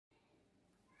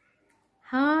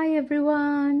Hi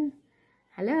everyone.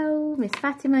 Hello, Miss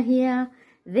Fatima here.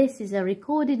 This is a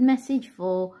recorded message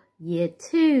for year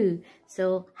 2.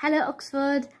 So hello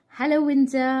Oxford, hello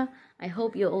Windsor. I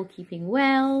hope you're all keeping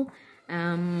well.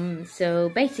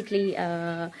 So basically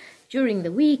during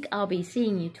the week I'll be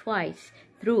seeing you twice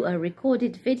through a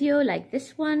recorded video like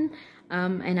this one,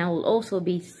 and I will also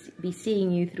be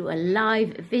seeing you through a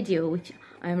live video, which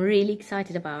I'm really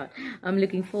excited about. I'm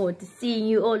looking forward to seeing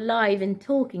you all live and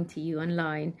talking to you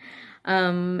online.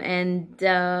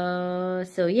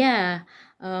 So yeah,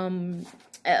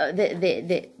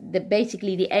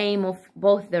 basically the aim of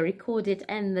both the recorded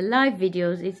and the live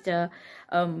videos is to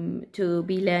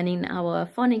be learning our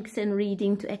phonics and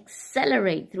reading, to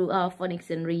accelerate through our phonics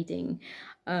and reading,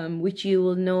 which you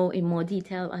will know in more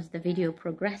detail as the video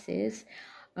progresses.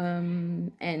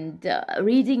 Reading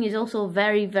is also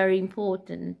very, very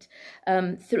important.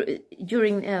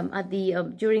 During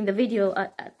the video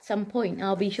at some point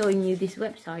I'll be showing you this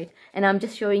website, and I'm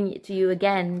just showing it to you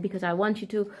again because I want you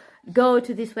to go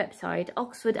to this website,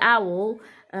 Oxford Owl.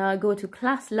 Go to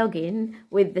class login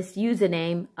with this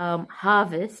username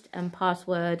harvest and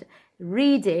password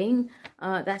reading.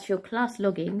 That's your class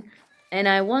login. And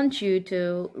I want you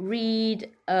to read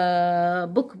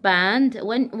book band.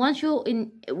 Once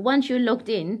you're logged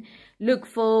in, look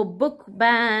for book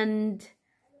band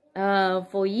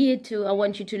for year 2. I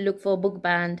want you to look for book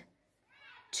band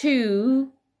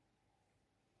 2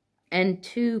 and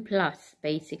 2+,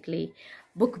 basically.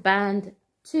 Book band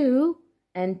 2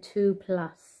 and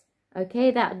 2+.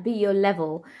 Okay, that would be your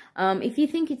level. If you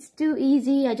think it's too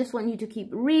easy, I just want you to keep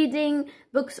reading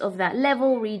books of that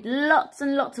level. Read lots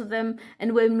and lots of them,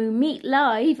 and when we meet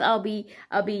live, I'll be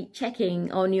checking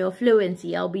on your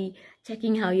fluency. I'll be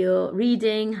checking how you're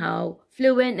reading, how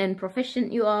fluent and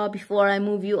proficient you are before I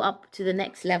move you up to the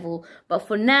next level. But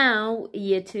for now,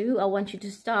 year 2, I want you to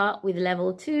start with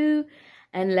level 2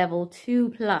 and level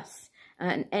 2+.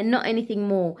 And not anything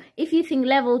more. If you think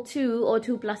level 2 or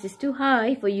 2+ is too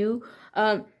high for you,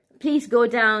 please go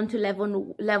down to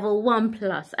level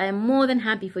 1+. I am more than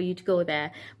happy for you to go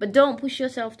there, but don't push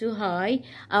yourself too high.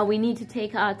 We need to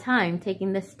take our time,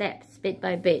 taking the steps bit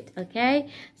by bit. Okay,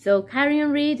 so carry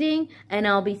on reading, and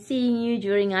I'll be seeing you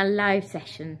during our live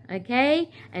session.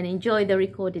 Okay, and enjoy the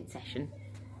recorded session.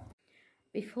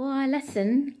 Before our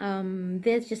lesson,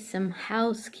 there's just some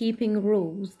housekeeping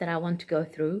rules that I want to go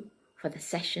through for the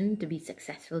session to be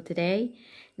successful today.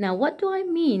 Now, what do I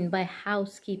mean by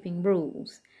housekeeping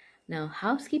rules? Now,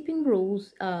 housekeeping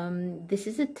rules, this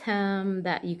is a term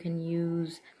that you can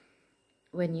use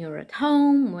when you're at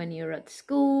home, when you're at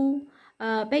school,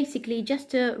 basically just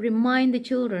to remind the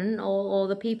children or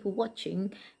the people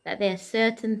watching that there are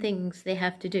certain things they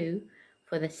have to do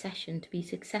for the session to be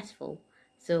successful.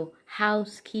 So,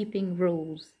 housekeeping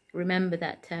rules, remember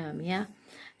that term, yeah?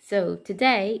 So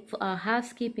today, for our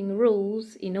housekeeping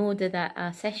rules, in order that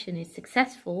our session is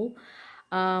successful,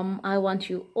 I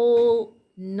want you all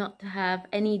not to have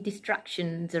any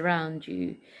distractions around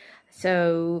you.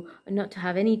 So not to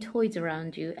have any toys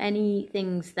around you, any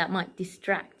things that might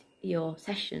distract your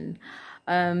session.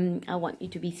 I want you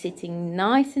to be sitting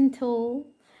nice and tall,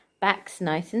 backs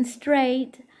nice and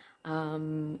straight,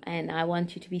 and I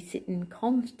want you to be sitting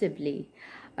comfortably.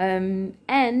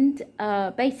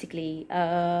 Basically,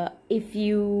 if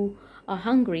you are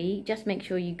hungry, just make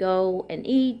sure you go and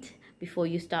eat before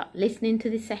you start listening to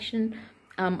this session.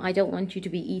 I don't want you to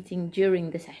be eating during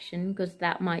the session because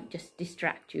that might just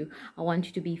distract you. I want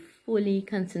you to be fully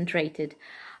concentrated.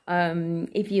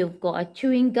 If you've got a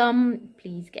chewing gum,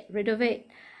 please get rid of it.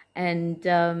 And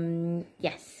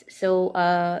yes, so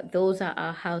those are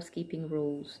our housekeeping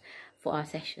rules for our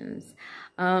sessions.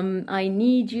 I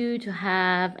need you to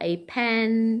have a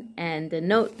pen and a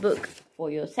notebook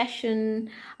for your session,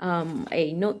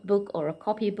 a notebook or a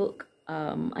copybook.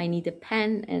 I need a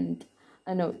pen and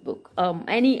a notebook.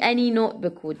 Any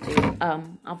notebook would do.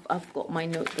 I've got my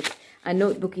notebook. A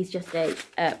notebook is just a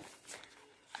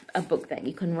book that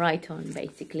you can write on,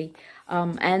 basically.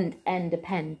 And a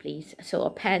pen, please. So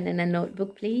a pen and a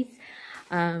notebook, please,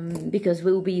 because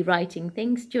we'll be writing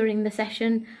things during the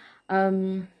session.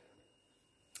 And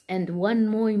one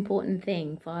more important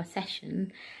thing for our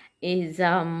session is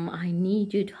I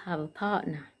need you to have a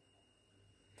partner.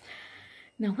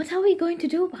 Now, what are we going to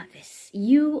do about this?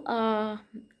 You are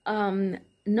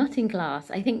not in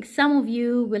class. I think some of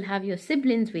you will have your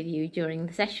siblings with you during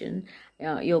the session,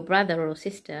 your brother or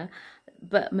sister,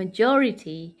 but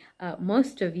majority,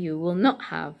 most of you will not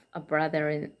have a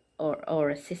brother or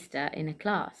a sister in a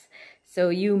class. So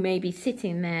you may be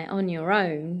sitting there on your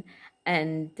own,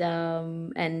 and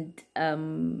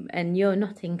you're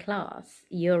not in class,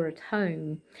 you're at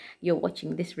home, you're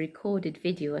watching this recorded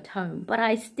video at home, but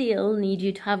I still need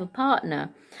you to have a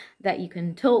partner that you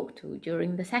can talk to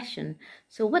during the session.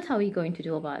 So what are we going to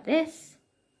do about this?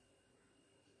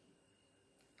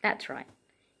 That's right,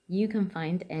 you can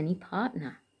find any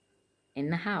partner in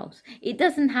the house. It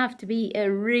doesn't have to be a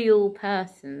real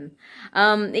person.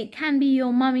 It can be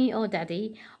your mummy or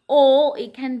daddy, or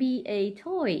it can be a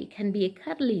toy. It can be a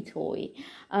cuddly toy.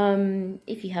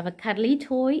 If you have a cuddly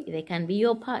toy, they can be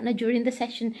your partner during the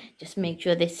session. Just make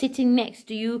sure they're sitting next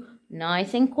to you,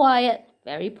 nice and quiet,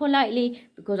 very politely,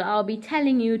 because I'll be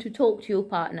telling you to talk to your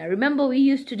partner. Remember, we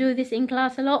used to do this in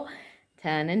class a lot.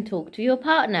 Turn and talk to your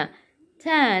partner.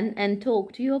 Turn and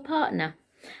talk to your partner.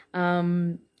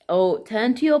 Or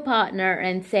turn to your partner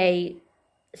and say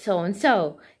so and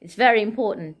so. It's very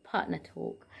important, partner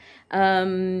talk.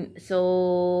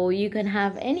 So you can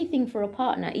have anything for a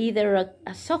partner, either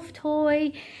a soft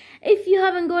toy. If you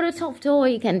haven't got a soft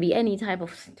toy, it can be any type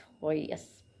of toy, a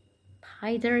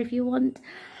spider if you want.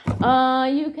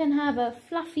 You can have a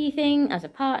fluffy thing as a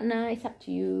partner, it's up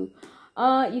to you.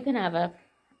 You can have a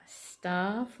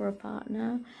star for a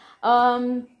partner.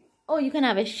 Or you can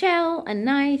have a shell, a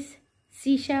nice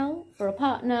seashell for a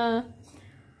partner.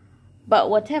 But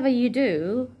whatever you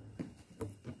do,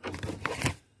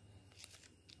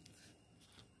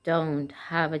 don't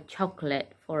have a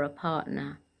chocolate for a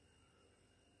partner.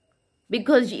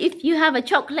 Because if you have a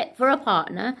chocolate for a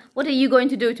partner, what are you going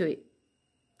to do to it?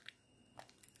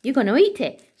 You're going to eat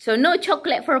it. So no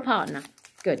chocolate for a partner.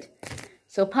 Good.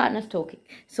 So partners talking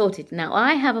sorted. Now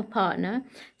I have a partner.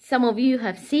 Some of you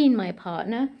have seen my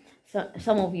partner. So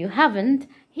some of you haven't.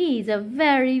 He's a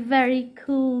very, very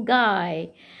cool guy,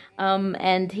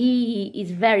 and he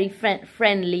is very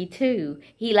friendly too.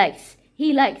 He likes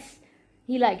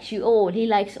you all. He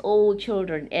likes all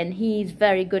children, and he's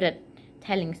very good at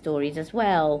telling stories as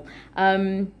well.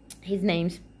 His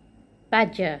name's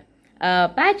Badger.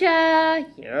 Badger.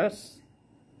 Yes.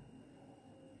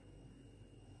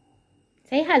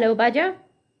 Say hello, Badger.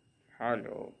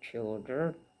 Hello,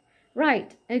 children.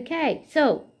 Right. Okay.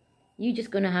 So you're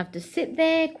just going to have to sit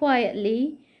there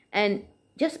quietly and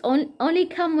just only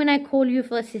come when I call you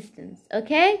for assistance,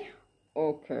 okay?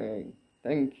 Okay,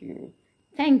 thank you.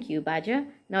 Thank you, Badger.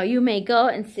 Now you may go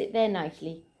and sit there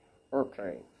nicely.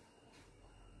 Okay.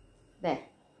 There.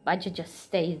 Badger just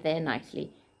stays there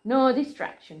nicely. No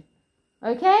distraction.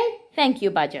 Okay? Thank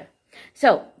you, Badger.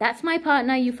 So, that's my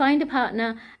partner. You find a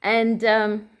partner, and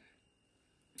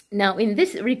now in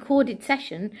this recorded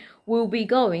session, we'll be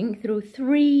going through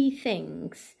 3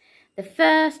 things. The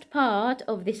first part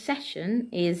of this session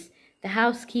is the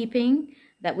housekeeping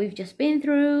that we've just been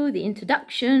through, the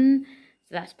introduction.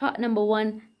 So that's part number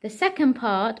 1. The second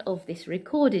part of this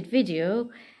recorded video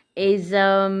is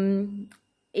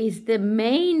the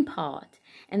main part,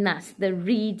 and that's the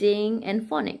reading and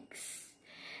phonics.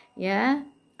 Yeah.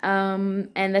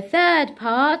 And the third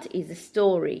part is the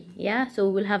story. Yeah, so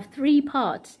we'll have 3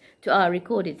 parts to our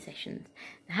recorded sessions: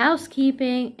 the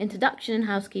housekeeping, introduction and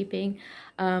housekeeping,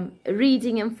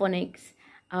 reading and phonics,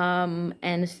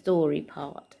 and the story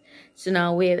part. So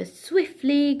now we're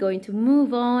swiftly going to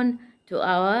move on to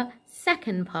our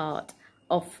second part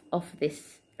of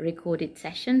this recorded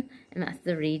session, and that's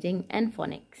the reading and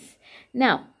phonics.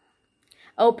 Now,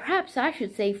 or perhaps I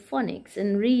should say phonics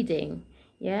and reading.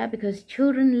 Yeah, because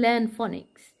children learn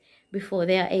phonics before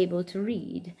they are able to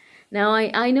read. Now,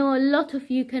 I know a lot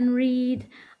of you can read,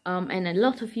 and a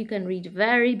lot of you can read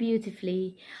very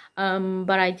beautifully.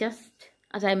 But I just,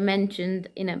 as I mentioned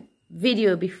in a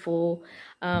video before,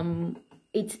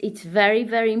 it's very,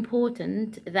 very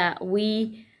important that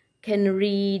we can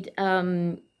read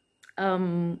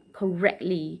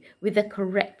correctly, with the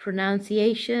correct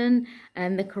pronunciation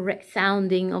and the correct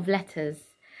sounding of letters.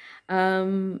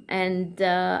 And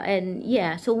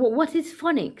yeah, so what is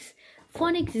phonics?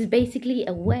 Phonics is basically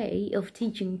a way of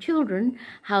teaching children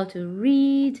how to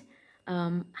read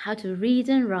and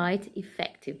write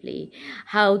effectively,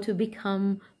 how to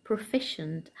become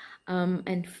proficient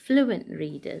and fluent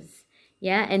readers.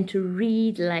 Yeah, and to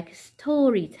read like a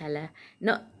storyteller,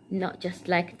 not just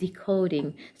like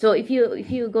decoding. So if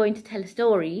you're going to tell a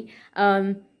story,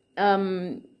 for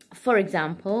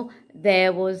example,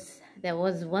 there was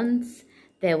once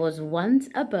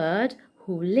a bird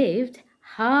who lived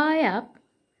high up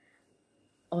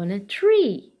on a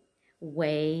tree,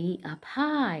 way up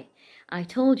high. I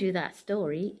told you that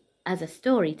story as a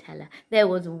storyteller. There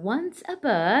was once a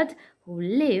bird who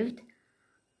lived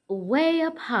way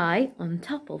up high on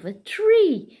top of a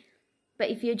tree. But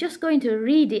if you're just going to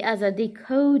read it as a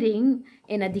decoding,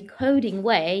 in a decoding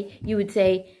way, you would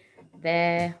say,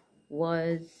 there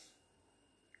was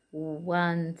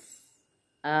once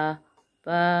a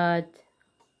bird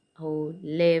who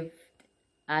lived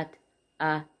at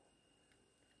the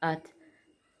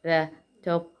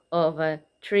top of a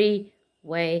tree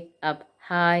way up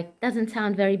high. Doesn't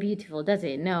sound very beautiful, does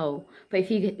it? No. But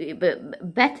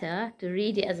better to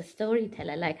read it as a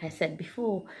storyteller, like I said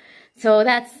before. So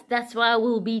that's what I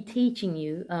will be teaching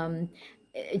you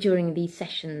during these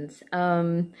sessions.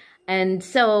 And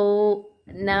so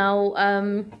now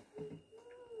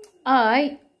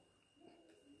I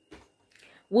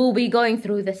will be going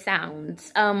through the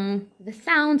sounds. The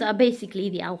sounds are basically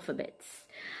the alphabets.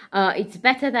 It's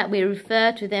better that we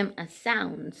refer to them as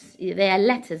sounds. They are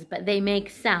letters, but they make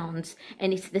sounds.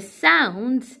 And it's the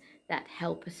sounds that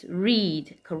help us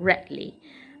read correctly.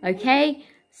 Okay?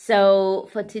 So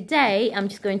for today, I'm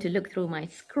just going to look through my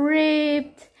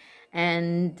script.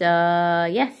 And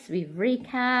yes, we've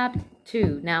recapped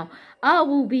too. Now, I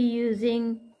will be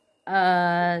using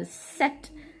a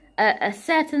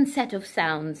certain set of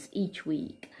sounds each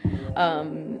week.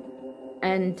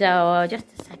 And just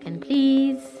a second,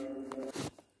 please.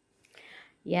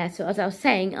 Yeah, so as I was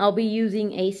saying, I'll be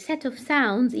using a set of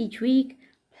sounds each week,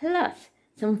 plus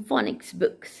some phonics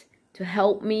books to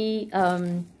help me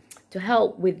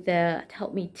help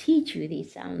me teach you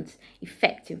these sounds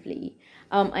effectively.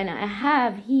 And I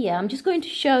have here, I'm just going to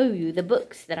show you the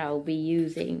books that I'll be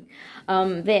using.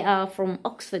 They are from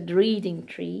Oxford Reading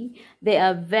Tree. They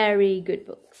are very good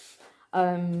books.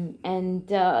 And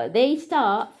they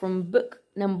start from book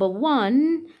number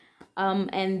 1,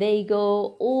 and they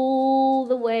go all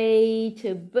the way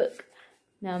to book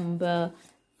number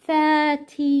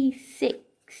 36.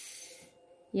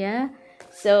 Yeah,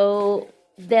 so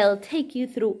they'll take you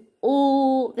through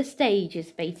all the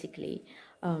stages basically,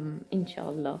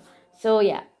 inshallah. So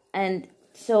yeah, and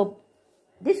so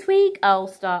this week I'll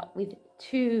start with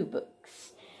 2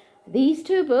 books. These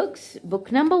 2 books,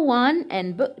 book number 1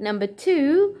 and book number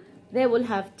 2, they will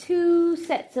have 2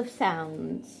 sets of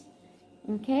sounds.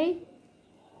 Okay?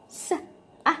 S,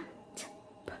 A, T,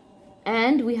 P.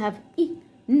 And we have I,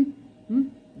 N,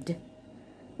 M, D.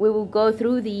 We will go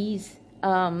through these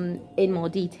in more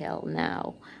detail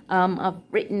now. I've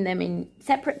written them in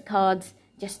separate cards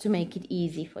just to make it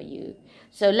easy for you.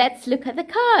 So let's look at the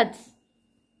cards.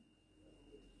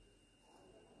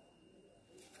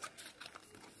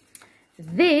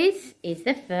 This is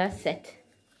the first set.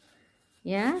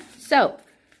 Yeah, so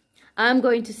I'm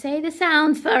going to say the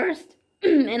sounds first,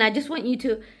 and I just want you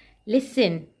to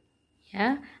listen.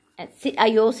 Yeah, and sit. Are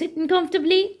you all sitting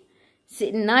comfortably?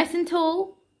 Sitting nice and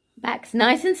tall, backs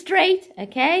nice and straight.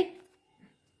 Okay,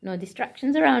 no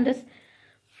distractions around us.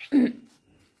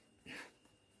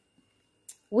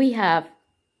 We have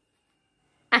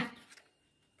A,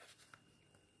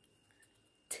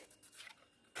 T,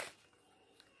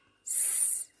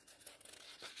 S,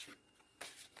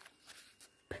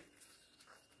 P. I'm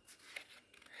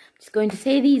just going to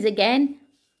say these again.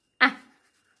 A.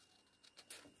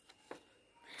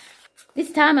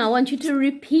 This time I want you to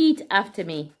repeat after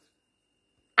me.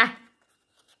 A.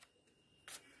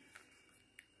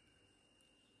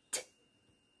 T,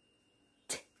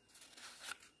 T,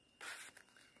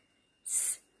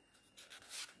 S,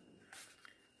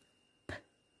 P.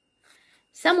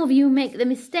 Some of you make the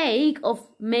mistake of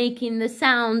making the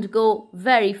sound go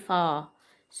very far.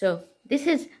 So this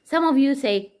is, some of you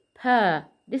say purr.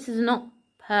 This is not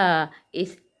purr,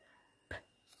 it's p,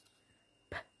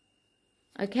 p.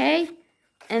 Okay?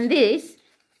 And this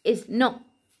is not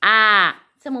ah.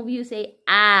 Some of you say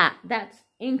ah. That's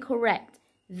incorrect.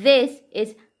 This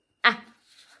is ah.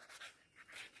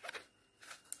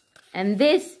 And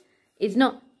this is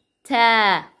not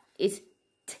ta. It's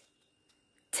t,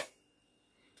 t,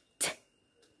 t.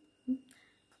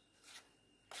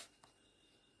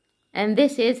 And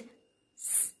this is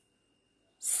s,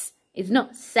 s. It's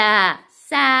not sa.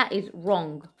 Sa is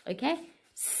wrong. Okay?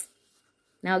 S.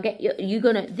 Now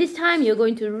this time you're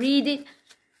going to read it.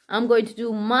 I'm going to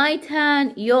do my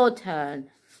turn, your turn.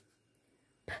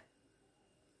 P.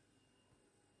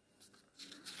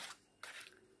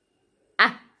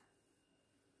 A.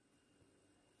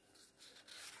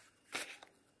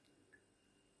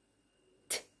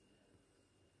 T.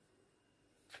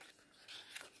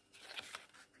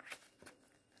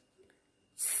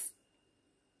 S.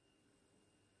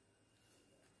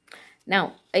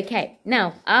 Now, okay,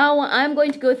 now I'm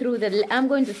going to go through I'm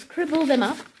going to scribble them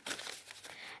up,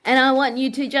 and I want you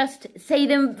to just say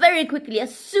them very quickly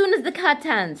as soon as the card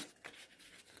turns.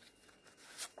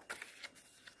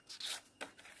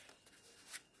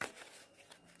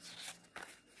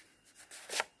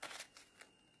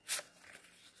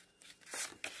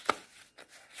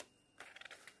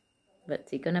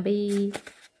 What's it gonna be?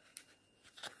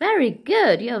 Very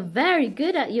good. You're very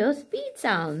good at your speed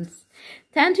sounds.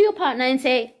 Turn to your partner and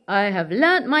say, I have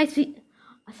learnt my speed.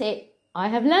 I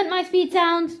have learnt my speed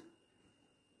sounds.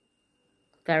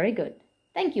 Very good.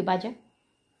 Thank you, Badger.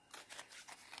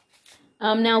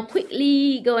 I'm now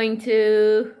quickly going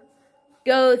to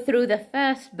go through the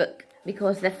first book,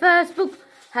 because the first book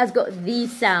has got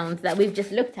these sounds that we've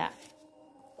just looked at.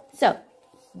 So,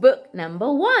 book number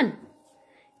 1.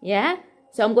 Yeah?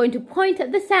 So I'm going to point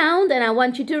at the sound and I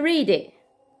want you to read it.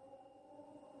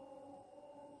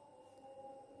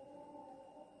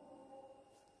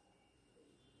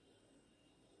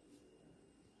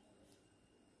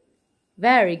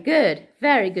 Very good.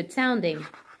 Very good sounding.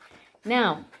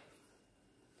 Now,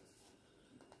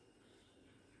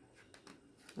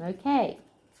 okay.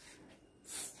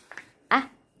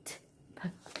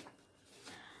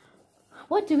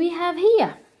 What do we have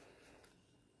here?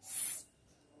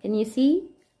 Can you see?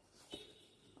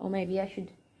 Or maybe I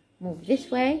should move this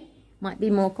way. Might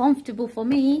be more comfortable for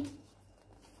me.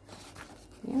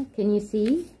 Yeah, can you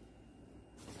see?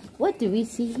 What do we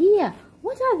see here?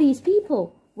 What are these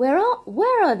people? Where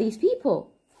are these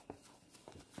people?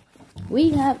 We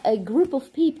have a group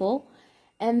of people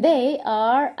and they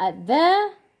are at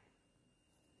the...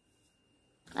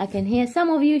 I can hear some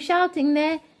of you shouting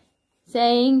there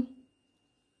saying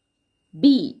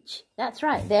beach. That's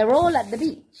right, they're all at the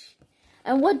beach.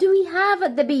 And what do we have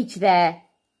at the beach there?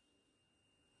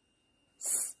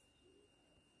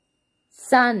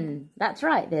 Sun. That's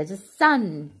right, there's a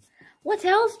sun. What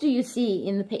else do you see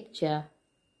in the picture?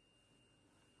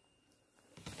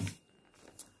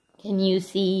 Can you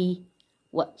see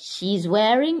what she's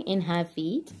wearing in her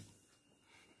feet?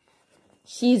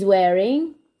 She's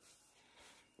wearing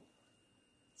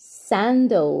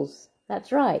sandals.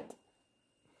 That's right.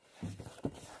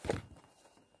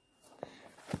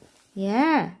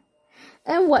 Yeah.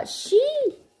 And what is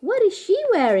she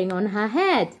wearing on her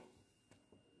head?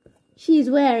 She's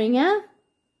wearing a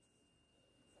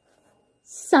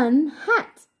sun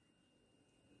hat.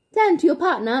 Turn to your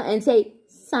partner and say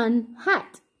sun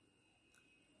hat.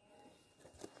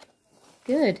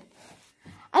 Good.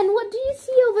 And what do you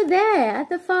see over there at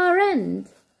the far end?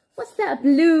 What's that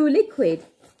blue liquid?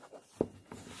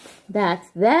 That's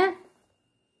the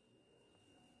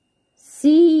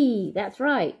sea. That's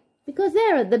right. Because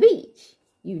they're at the beach.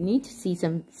 You need to see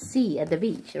some sea at the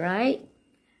beach, right?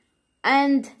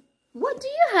 And what do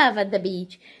you have at the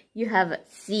beach? You have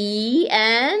sea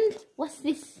and what's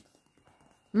this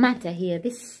matter here?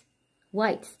 This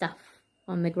white stuff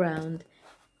on the ground.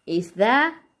 Is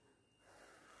that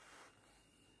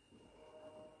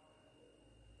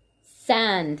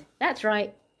sand? That's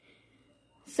right.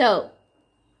 So,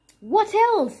 what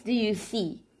else do you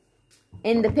see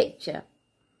in the picture?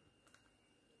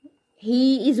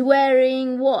 He is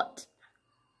wearing what?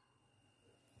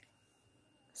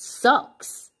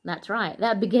 Socks. That's right.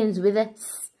 That begins with a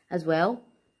S as well.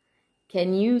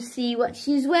 Can you see what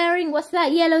she's wearing? What's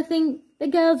that yellow thing the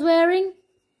girl's wearing?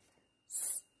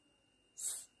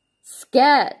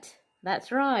 Skirt.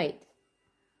 That's right.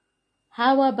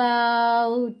 How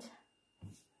about...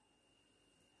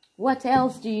 what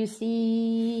else do you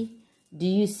see? Do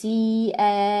you see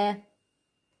a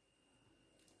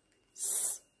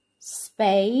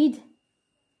spade?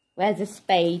 Where's a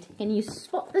spade? Can you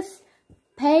spot the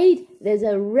spade? There's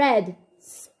a red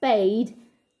spade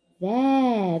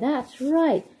there. That's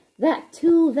right. That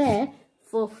tool there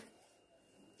for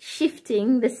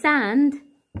shifting the sand,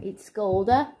 it's called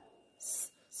a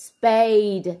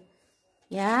spade.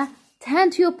 Yeah?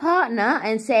 Turn to your partner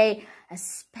and say, a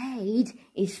spade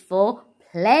is for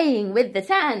playing with the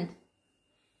sand.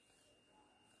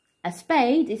 A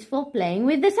spade is for playing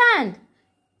with the sand.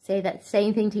 Say that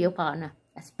same thing to your partner.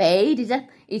 A spade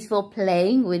is for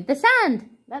playing with the sand.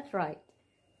 That's right.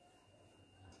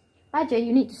 Badger,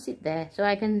 you need to sit there so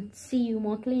I can see you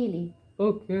more clearly.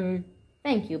 Okay.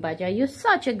 Thank you, Badger. You're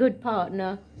such a good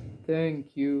partner.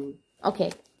 Thank you.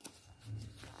 Okay.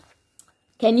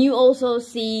 Can you also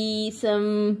see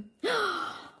some...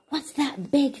 what's that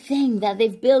big thing that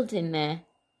they've built in there?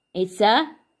 It's a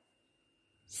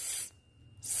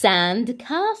sand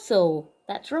castle.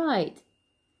 That's right.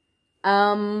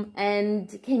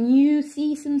 And can you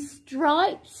see some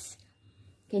stripes?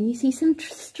 Can you see some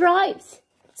stripes?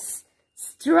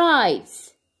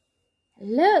 Stripes.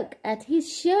 Look at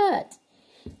his shirt.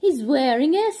 He's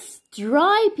wearing a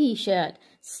stripy shirt.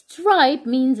 Stripe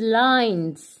means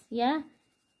lines. Yeah?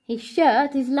 His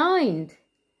shirt is lined.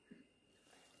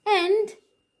 And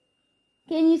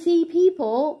can you see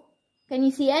people? Can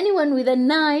you see anyone with a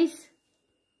nice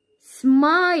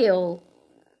smile?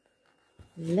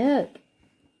 Look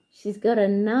She's got a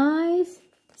nice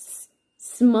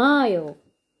smile.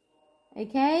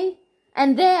 Okay?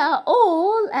 And they are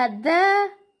all at the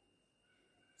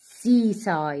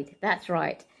seaside. That's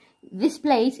right. This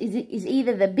place is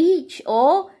either the beach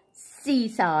or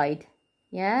seaside.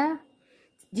 Yeah?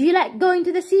 Do you like going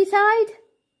to the seaside?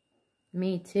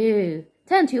 Me too.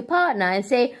 Turn to your partner and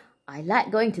say, I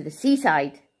like going to the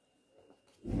seaside.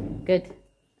 Good.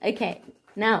 Okay.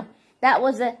 Now, that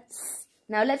was a S.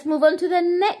 Now, let's move on to the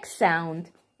next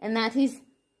sound. And that is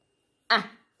ah.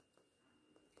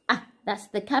 Ah. That's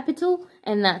the capital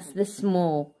and that's the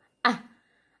small. Ah.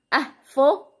 Ah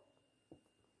for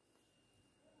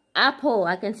apple.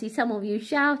 I can see some of you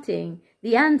shouting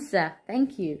the answer.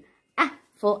 Thank you. Ah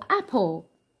for apple.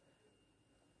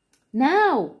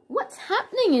 Now, what's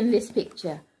happening in this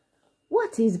picture?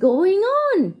 What is going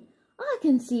on? I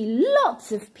can see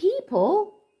lots of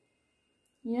people.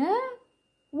 Yeah?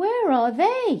 Where are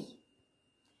they?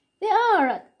 They are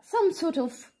at some sort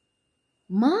of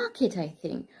market, I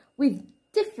think, with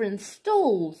different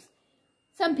stalls.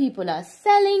 Some people are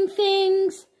selling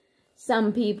things.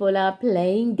 Some people are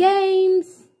playing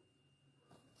games.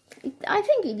 I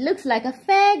think it looks like a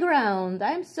fairground.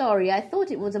 I'm sorry, I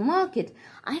thought it was a market.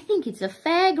 I think it's a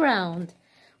fairground.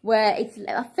 Where it's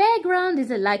a fairground is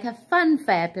like a fun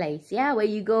fair place, yeah? Where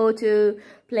you go to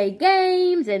play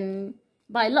games and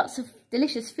buy lots of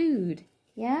delicious food,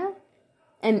 yeah?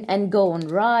 And go on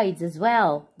rides as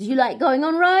well. Do you like going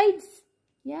on rides?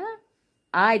 Yeah?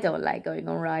 I don't like going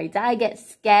on rides. I get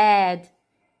scared.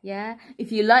 Yeah,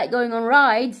 if you like going on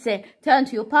rides, turn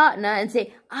to your partner and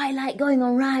say, I like going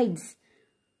on rides.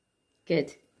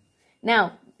 Good.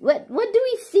 Now, what do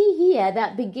we see here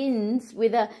that begins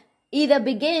with either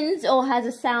begins or has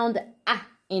a sound ah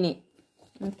in it?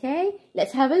 Okay,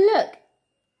 let's have a look.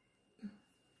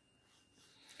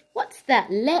 What's that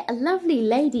lovely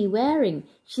lady wearing?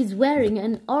 She's wearing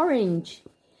an orange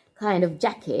kind of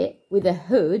jacket with a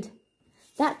hood.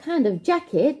 That kind of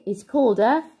jacket is called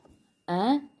a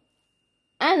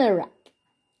anorak.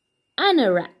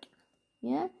 Anorak.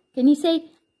 Yeah? Can you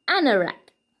say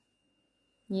anorak?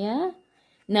 Yeah?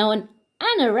 Now an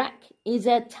anorak is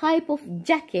a type of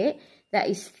jacket that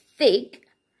is thick.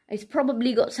 It's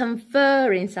probably got some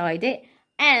fur inside it.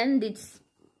 And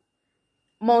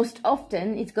most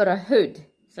often it's got a hood.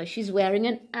 So she's wearing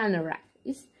an anorak.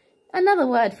 It's another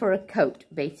word for a coat,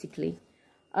 basically.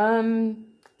 And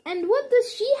what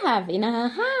does she have in her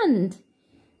hand?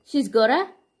 She's got a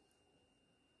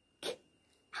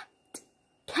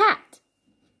cat.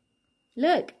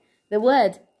 Look, the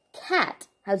word cat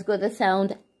has got the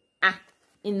sound ah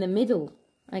in the middle.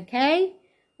 Okay?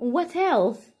 What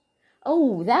else?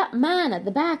 Oh, that man at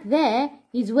the back there,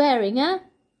 he's wearing a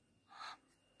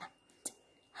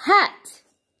hat.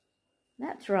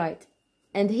 That's right.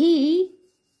 And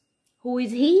who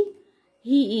is he?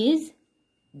 He is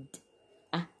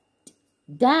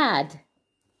Dad.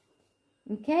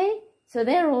 Okay? So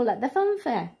they're all at the fun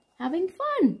fair, having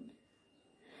fun.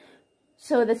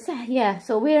 So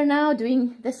so we're now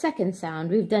doing the second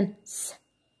sound. We've done s,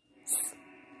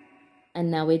 and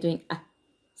now we're doing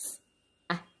s,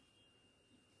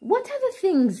 What are the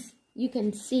things you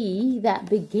can see that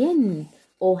begin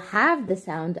or have the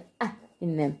sound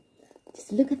in them?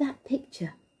 Just look at that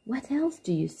picture. What else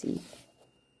do you see?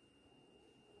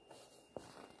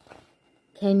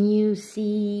 Can you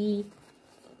see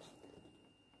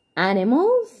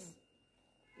animals?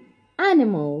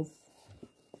 Animals.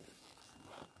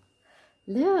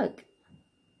 Look,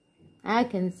 I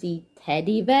can see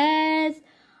teddy bears.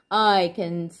 I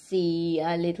can see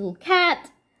a little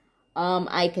cat.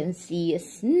 I can see a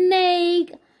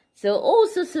snake. So all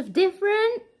sorts of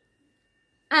different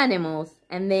animals.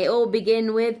 And they all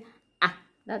begin with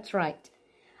that's right.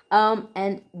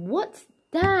 And what's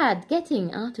Dad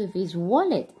getting out of his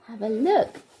wallet? Have a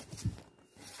look.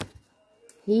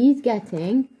 He's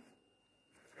getting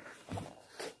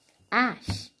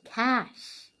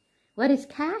cash. What is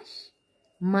cash?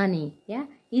 Money, yeah?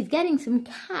 He's getting some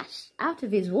cash out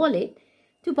of his wallet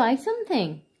to buy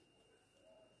something.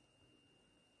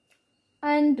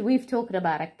 And we've talked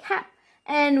about a cat.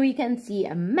 And we can see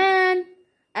a man.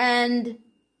 And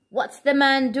what's the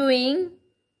man doing?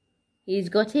 He's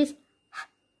got his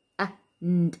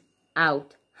hand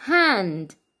out.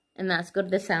 Hand. And that's got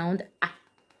the sound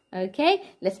Okay,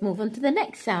 let's move on to the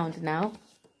next sound now.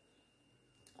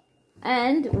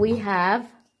 And we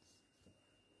have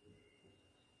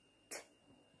t.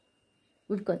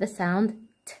 We've got the sound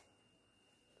t.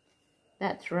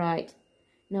 That's right.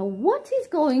 Now what is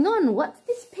going on? What's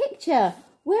this picture?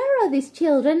 Where are these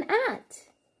children at?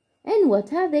 And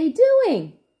what are they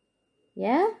doing?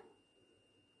 Yeah?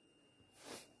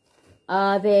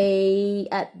 Are they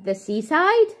at the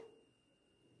seaside?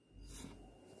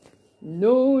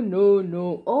 No, no,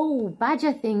 no. Oh,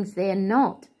 Badger thinks they're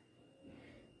not.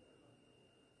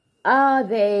 Are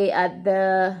they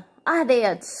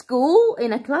at school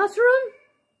in a classroom?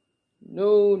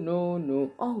 No, no,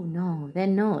 no. Oh no, they're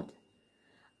not.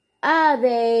 Are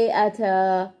they at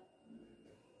a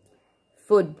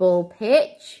football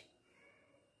pitch?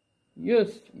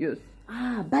 Yes, yes.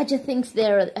 Badger thinks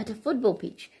they're at a football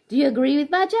pitch. Do you agree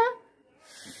with Badger?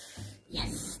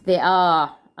 Yes, they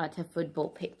are at a football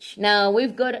pitch. Now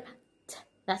we've got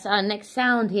that's our next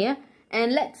sound here.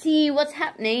 And let's see what's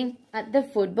happening at the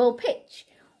football pitch.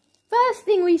 First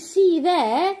thing we see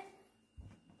there,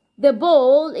 the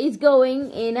ball is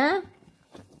going in a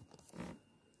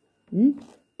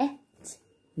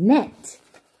net.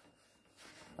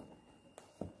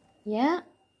 Yeah?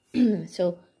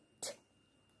 So,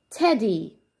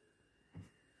 teddy.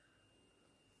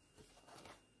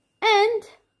 And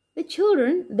the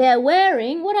children, they're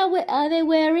wearing, what are they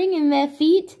wearing in their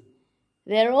feet?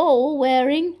 They're all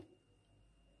wearing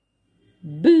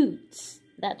boots.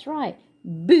 That's right,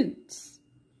 boots.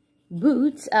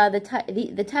 Boots are the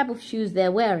type of shoes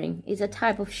they're wearing. Is a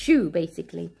type of shoe,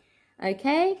 basically.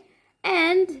 Okay?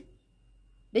 And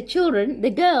the children, the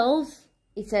girls,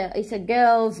 it's a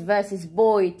girls versus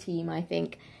boy team, I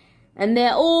think. And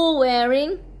they're all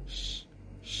wearing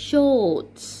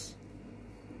shorts.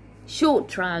 Short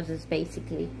trousers,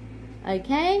 basically.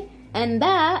 Okay? And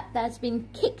that's been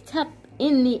kicked up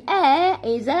in the air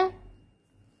is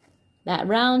that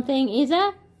round thing is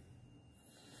a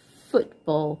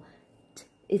football.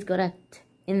 It's got a T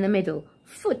in the middle.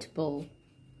 Football.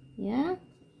 Yeah?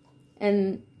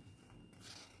 And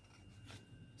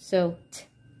so,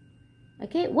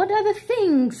 okay, what other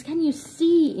things can you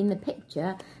see in the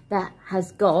picture that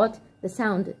has got the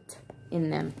sound T in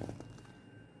them?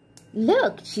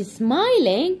 Look, she's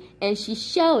smiling and she's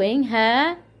showing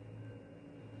her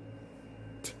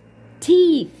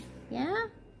teeth. Yeah?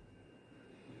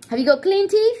 Have you got clean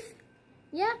teeth?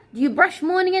 Yeah? Do you brush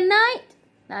morning and night?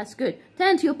 That's good.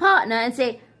 Turn to your partner and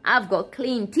say, I've got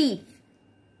clean teeth.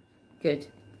 Good.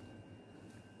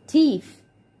 Teeth.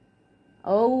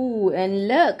 Oh, and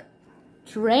look.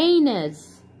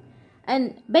 Trainers.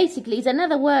 And basically, it's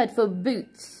another word for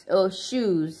boots or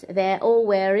shoes. They're all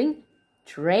wearing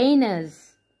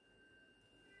trainers.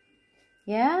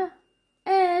 Yeah?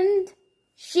 And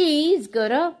she's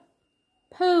got a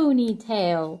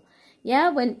ponytail. Yeah,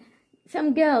 when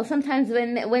some girls, sometimes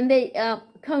when they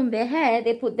comb their hair,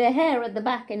 they put their hair at the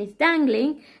back and it's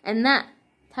dangling, and that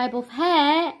type of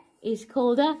hair is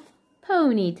called a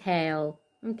ponytail.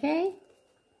 Okay?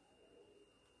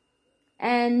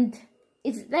 And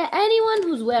is there anyone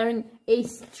who's wearing a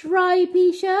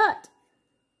stripy shirt?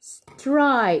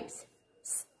 Stripes.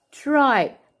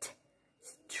 Striped.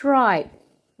 Stripe.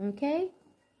 Okay?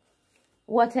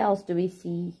 What else do we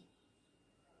see?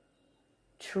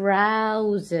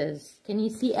 Trousers. Can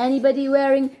you see anybody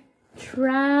wearing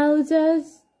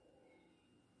trousers?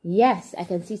 Yes, I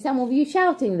can see some of you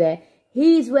shouting there.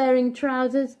 He's wearing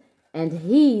trousers and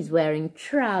he's wearing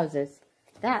trousers.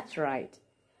 That's right.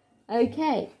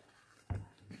 Okay.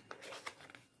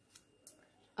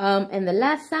 And the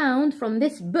last sound from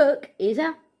this book is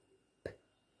a P.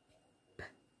 P.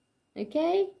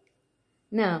 Okay?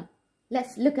 Now,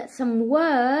 let's look at some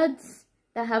words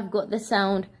that have got the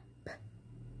sound P.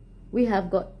 We have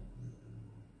got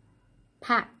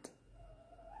pat.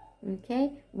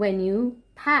 Okay? When you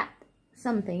pat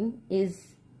something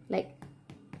is like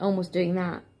almost doing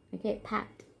that. Okay? Pat.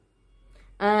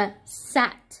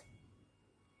 Sat.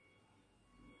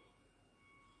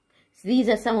 So these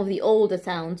are some of the older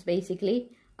sounds, basically.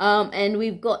 And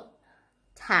we've got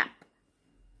tap.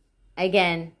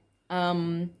 Again,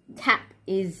 tap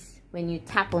is when you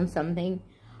tap on something.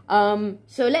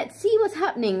 So let's see what's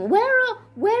happening.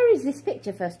 Where is this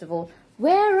picture, first of all?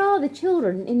 Where are the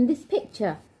children in this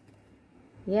picture?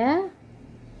 Yeah?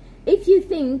 If you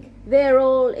think they're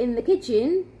all in the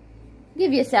kitchen,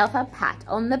 give yourself a pat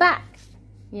on the back.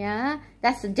 Yeah?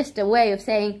 That's just a way of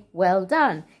saying, well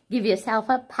done. Give yourself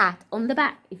a pat on the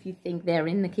back if you think they're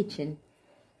in the kitchen.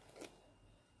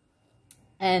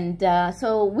 And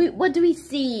so what do we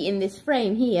see in this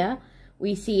frame here?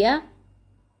 We see a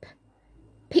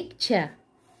picture.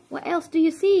 What else do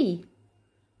you see?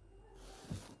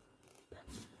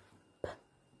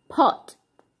 Pot.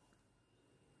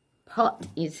 Pot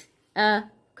is a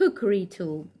cookery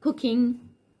tool, cooking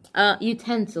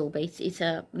utensil. Basically,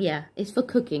 it's for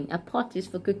cooking. A pot is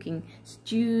for cooking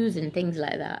stews and things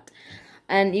like that.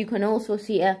 And you can also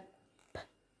see a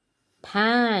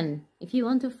pan. If you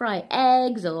want to fry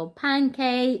eggs or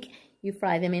pancake, You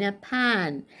fry them in a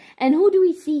pan. And who do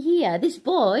we see here? This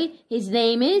boy, his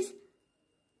name is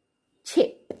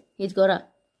Chip. He's got a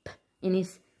P in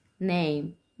his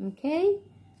name. Okay?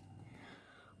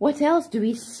 What else do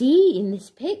we see in this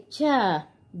picture?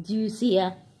 Do you see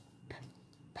a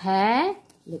pear?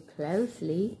 Look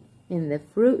closely in the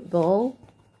fruit bowl.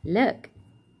 Look.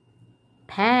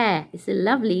 Pear. It's a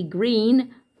lovely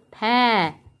green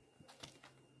pear.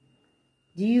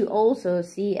 Do you also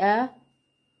see a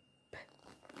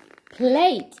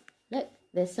plate? Look,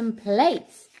 there's some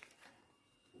plates.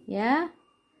 Yeah?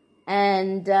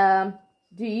 And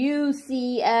do you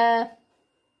see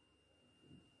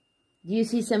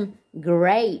some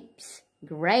grapes?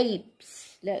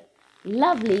 Grapes. Look,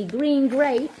 lovely green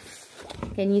grapes.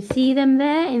 Can you see them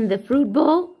there in the fruit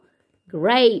bowl?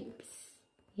 Grapes.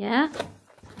 Yeah?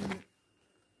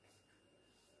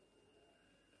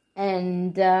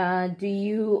 And do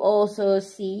you also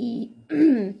see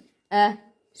a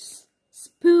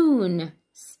spoon?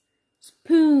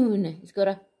 Spoon. It's got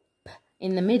a P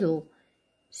in the middle.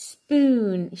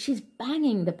 Spoon. She's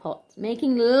banging the pot,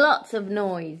 making lots of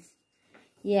noise.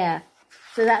 Yeah.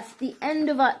 So that's the end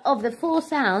of the 4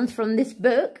 sounds from this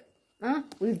book.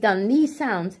 We've done these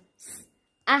sounds. S,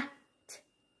 A, T,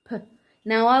 P.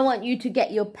 Now I want you to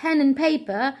get your pen and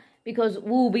paper because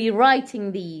we'll be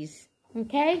writing these.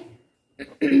 Okay?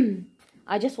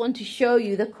 I just want to show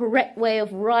you the correct way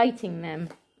of writing them.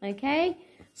 Okay?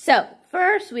 So,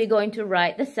 first we're going to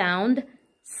write the sound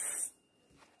S.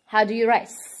 How do you write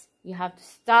S? You have to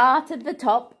start at the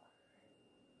top.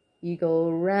 You go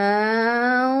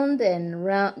round and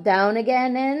round, down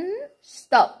again and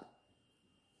stop.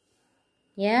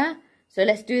 Yeah? So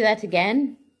let's do that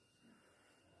again.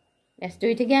 Let's do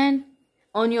it again.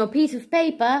 On your piece of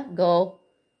paper,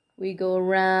 we go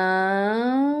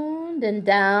round and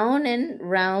down and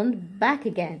round back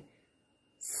again.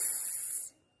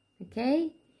 S.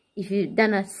 Okay? If you've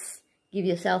done a S, give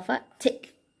yourself a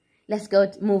tick. Let's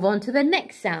move on to the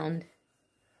next sound.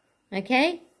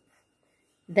 Okay?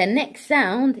 The next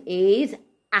sound is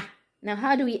A. Now,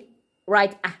 how do we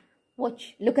write A?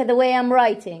 Watch. Look at the way I'm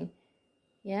writing.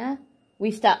 Yeah?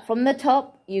 We start from the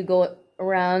top. You go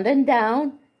around and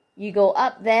down. You go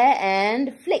up there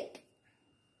and flick.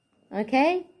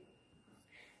 Okay?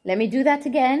 Let me do that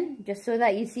again, just so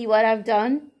that you see what I've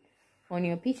done. On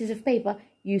your pieces of paper,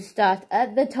 you start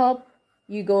at the top.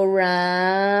 You go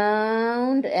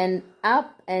round and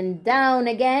up and down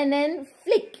again and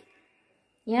flick.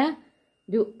 Yeah?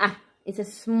 Do A. It's a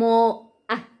small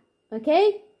A.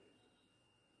 Okay?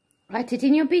 Write it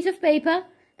in your piece of paper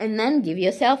and then give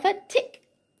yourself a tick.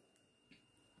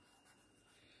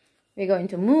 We're going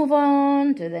to move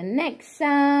on to the next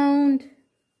sound.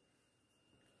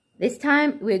 This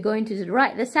time we're going to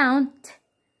write the sound T.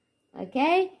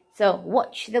 Okay? So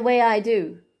watch the way I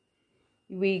do.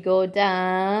 We go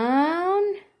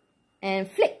down and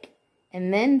flick.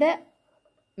 And then the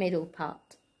middle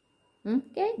part.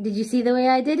 Okay? Did you see the way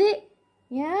I did it?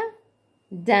 Yeah?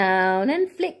 Down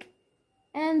and flick.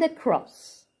 And the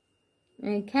cross.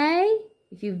 Okay?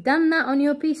 If you've done that on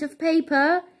your piece of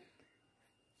paper,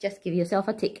 just give yourself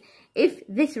a tick. If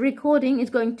this recording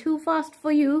is going too fast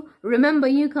for you, remember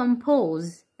you can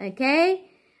pause. Okay?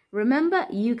 Remember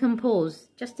you can pause.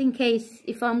 Just in case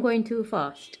if I'm going too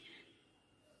fast.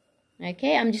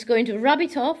 Okay? I'm just going to rub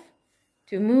it off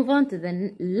to move on to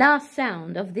the last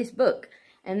sound of this book.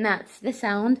 And that's the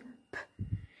sound P.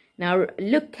 Now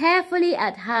look carefully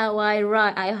at how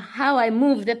I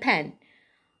move the pen.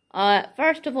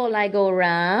 First of all, I go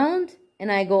round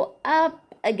and I go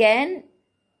up again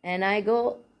and I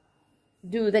go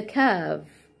do the curve.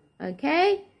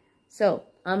 Okay? So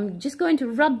I'm just going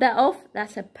to rub that off.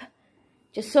 That's a P.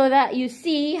 Just so that you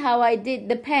see how I did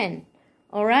the pen.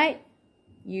 Alright?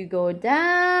 You go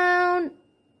down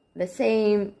the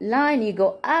same line. You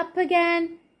go up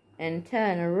again. And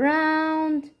turn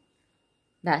around.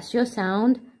 That's your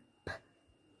sound P.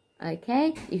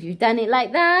 Okay? If you've done it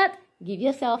like that, give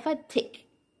yourself a tick.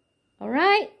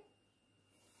 Alright?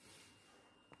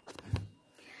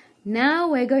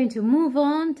 Now we're going to move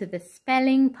on to the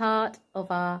spelling part of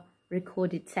our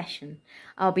recorded session.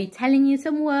 I'll be telling you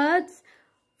some words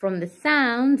from the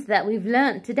sounds that we've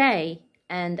learnt today.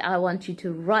 And I want you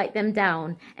to write them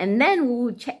down. And then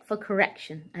we'll check for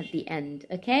correction at the end.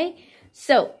 Okay?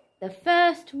 So, the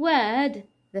first word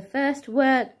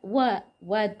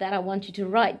that I want you to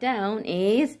write down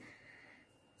is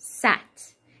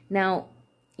sat. Now,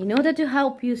 in order to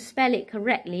help you spell it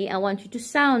correctly, I want you to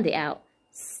sound it out.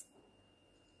 S,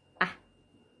 A,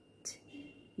 T.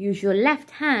 Use your left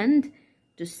hand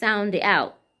to sound it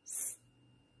out. S,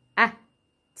 A,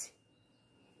 T.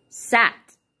 Sat.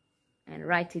 and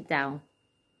write it down.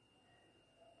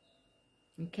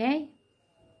 Okay?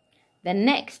 The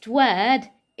next word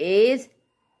is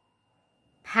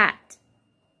pat.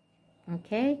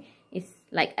 Okay? It's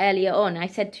like earlier on, I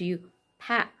said to you,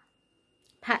 pat.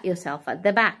 Pat yourself at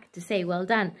the back to say, well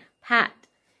done. Pat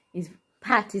is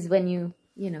when you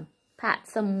know, pat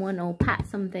someone or pat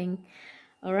something.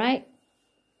 All right?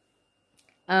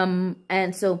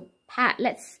 And so pat,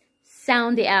 let's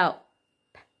sound it out.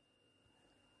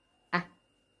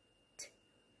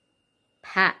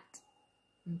 Pat.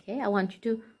 Okay, I want you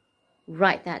to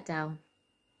write that down.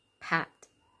 Pat.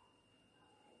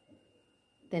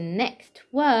 The next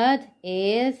word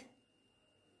is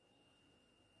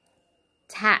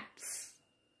taps.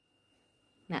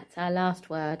 That's our last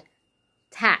word.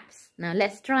 Taps. Now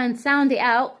let's try and sound it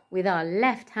out with our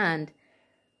left hand.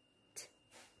 T,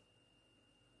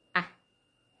 a,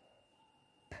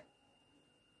 p,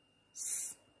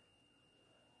 s,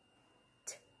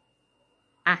 t,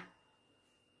 a, p,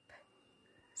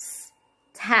 s.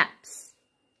 Taps.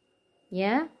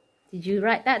 Yeah? Did you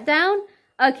write that down?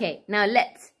 Okay, now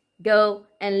let's go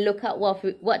and look at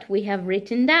what we have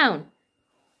written down.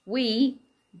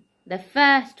 The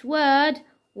first word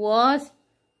was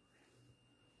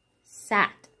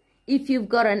sat. If you've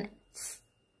got an s,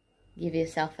 give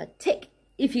yourself a tick.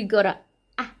 If you've got a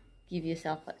give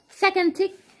yourself a second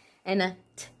tick. And a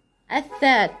t, a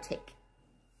third tick.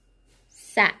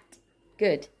 Sat.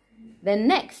 Good. The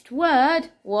next word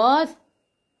was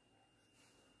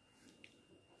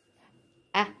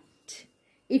at.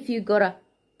 If you got a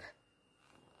p,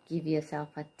 give yourself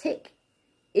a tick.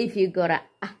 If you got a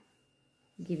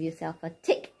give yourself a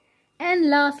tick. And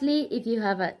lastly, if you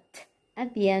have a t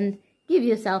at the end, give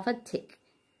yourself a tick.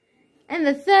 And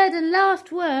the third and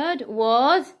last word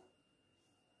was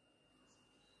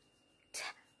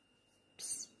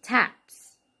taps.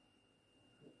 Taps.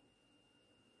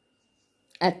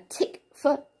 A tick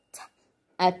for t,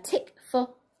 a tick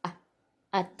for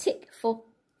a tick for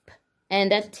p,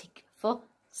 and a tick for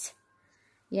s.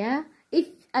 Yeah? If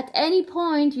at any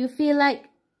point you feel like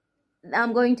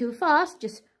I'm going too fast,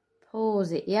 just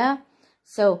pause it, yeah?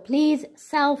 So please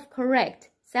self-correct,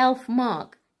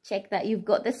 self-mark. Check that you've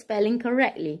got the spelling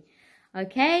correctly.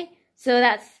 Okay? So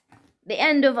that's the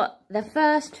end of the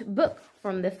first book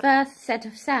from the first set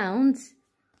of sounds.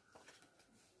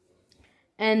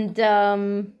 And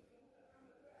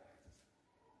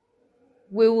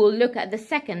we will look at the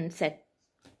second set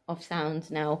of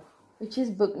sounds now, which is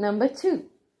book number 2.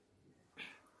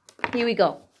 Here we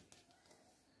go.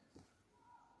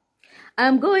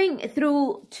 I'm going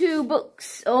through 2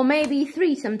 books, or maybe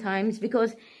 3 sometimes,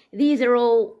 because these are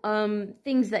all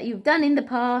things that you've done in the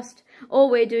past. All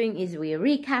we're doing is we're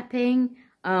recapping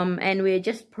and we're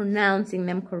just pronouncing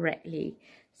them correctly.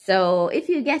 So if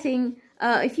you're getting,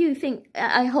 if you think,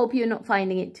 I hope you're not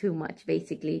finding it too much,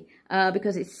 basically,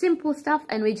 because it's simple stuff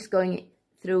and we're just going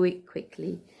through it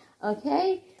quickly.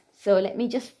 Okay, so let me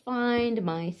just find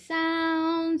my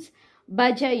sounds.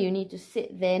 Badger, you need to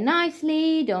sit there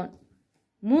nicely. Don't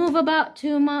move about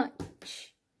too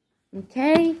much.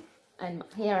 Okay, and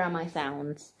here are my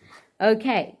sounds.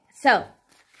 Okay, so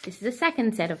this is the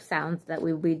second set of sounds that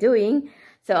we'll be doing.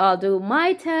 So I'll do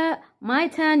my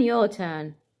turn, your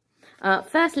turn.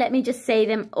 First, let me just say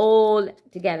them all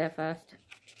together first.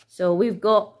 So we've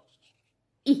got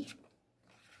I.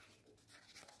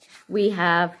 We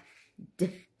have D,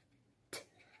 T,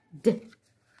 D.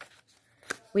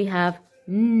 We have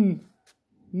N,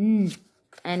 N.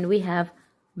 And we have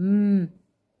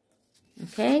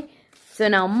Okay, so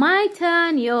now my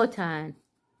turn, your turn.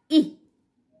 I.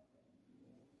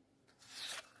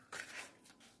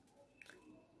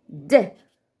 D.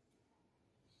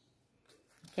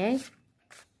 Okay.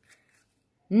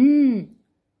 N.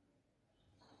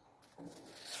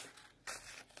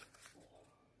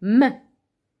 M.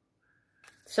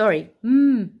 Sorry,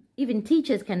 even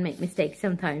teachers can make mistakes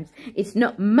sometimes. It's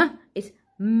not M, it's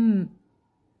M.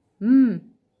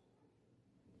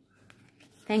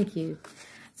 Thank you.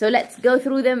 So let's go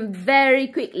through them very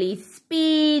quickly.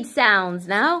 Speed sounds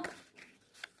now.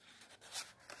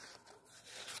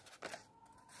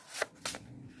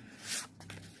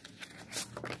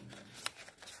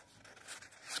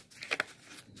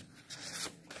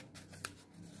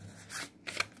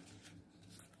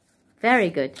 Very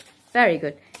good. Very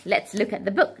good. Let's look at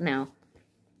the book now.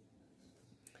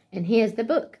 And here's the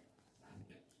book.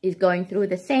 It's going through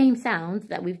the same sounds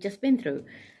that we've just been through.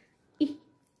 I,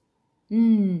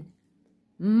 N,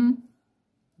 M,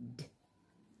 D.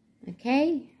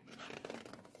 Okay.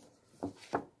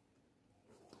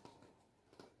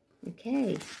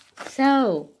 Okay.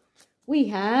 So we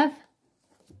have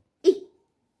I.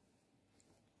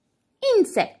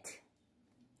 insect.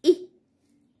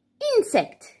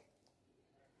 Insect.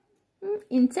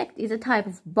 Insect is a type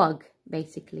of bug,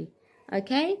 basically.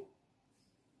 Okay?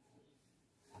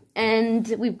 And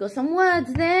we've got some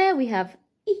words there. We have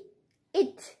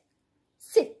it,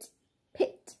 sit,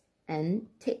 pit, and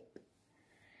tip.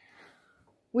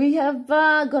 We have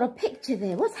got a picture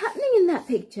there. What's happening in that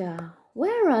picture?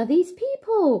 Where are these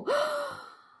people?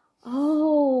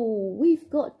 Oh, we've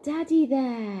got Daddy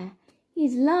there.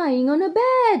 He's lying on a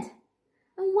bed.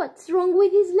 And what's wrong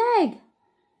with his leg?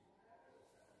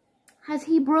 Has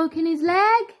he broken his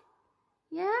leg?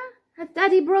 Yeah? Has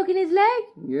Daddy broken his leg?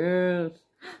 Yes.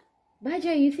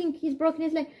 Badger, you think he's broken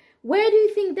his leg? Where do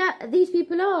you think that these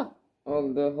people are?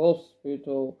 At the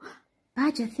hospital.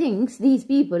 Badger thinks these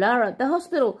people are at the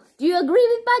hospital. Do you agree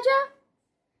with Badger?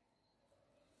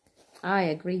 I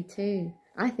agree too.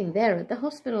 I think they're at the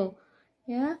hospital.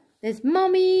 Yeah? There's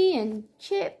Mummy and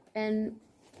Chip and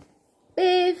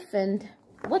Biff and...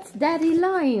 What's Daddy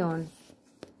lying on?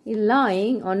 He's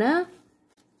lying on a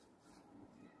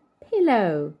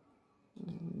pillow.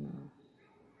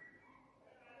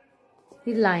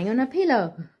 He's lying on a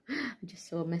pillow. I just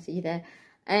saw a message there.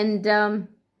 And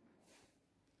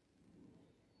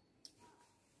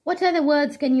what other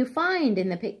words can you find in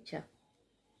the picture?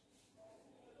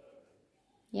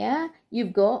 Yeah,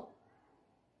 you've got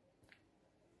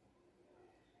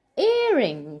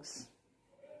earrings.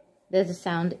 There's a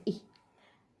sound E.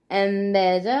 And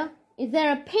there's a, is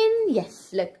there a pin?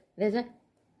 Yes, look, there's a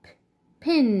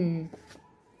pin.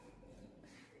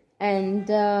 And,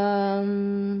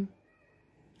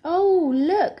 oh,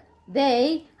 look,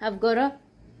 they have got a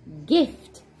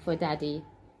gift for Daddy.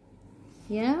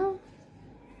 Yeah?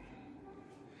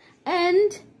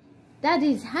 And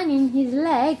Daddy's hanging his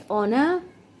leg on a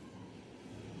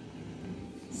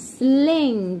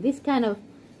sling. This kind of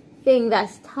thing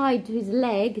that's tied to his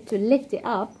leg to lift it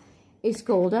up is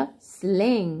called a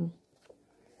sling.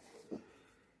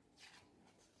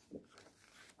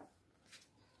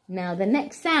 Now the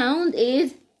next sound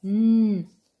is net.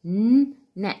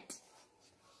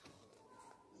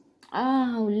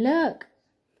 Oh, look.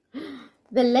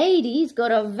 The lady's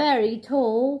got a very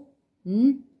tall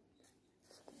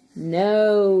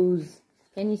nose.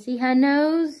 Can you see her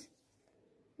nose?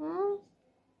 Oh.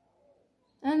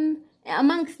 And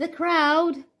amongst the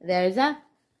crowd, there's a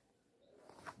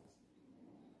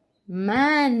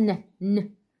man.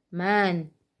 Man.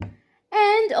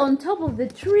 And on top of the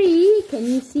tree, can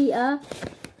you see a...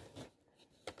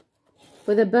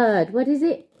 For the bird, what is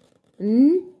it?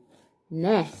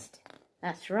 Nest.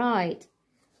 That's right.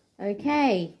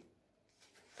 Okay.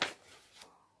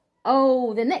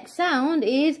 Oh, the next sound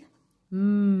is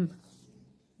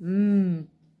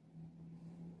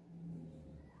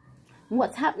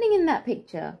What's happening in that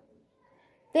picture?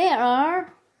 They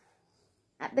are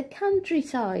at the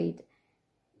countryside.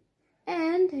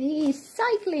 And he is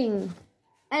cycling.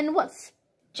 And what's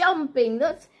jumping?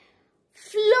 That's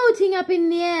floating up in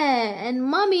the air. And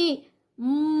Mum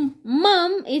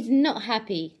is not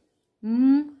happy.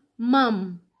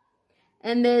 Mum.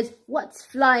 And there's what's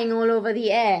flying all over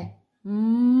the air?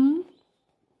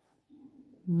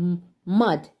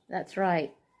 Mud. That's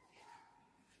right.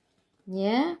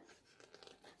 Yeah?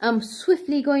 I'm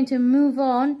swiftly going to move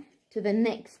on to the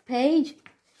next page.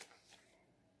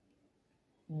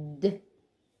 D.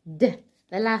 The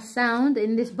last sound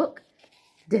in this book.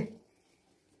 D.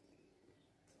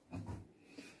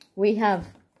 We have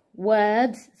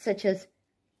words such as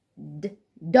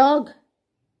dog.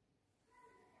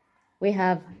 We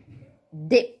have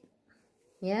dip.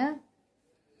 Yeah?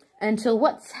 And so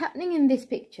what's happening in this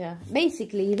picture?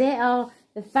 Basically, the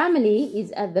family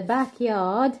is at the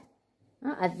backyard,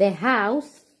 at their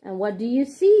house. And what do you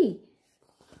see?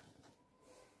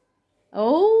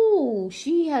 Oh,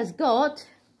 she has got...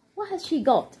 What has she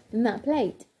got in that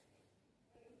plate?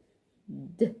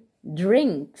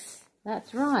 Drinks.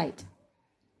 That's right.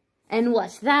 And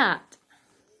what's that?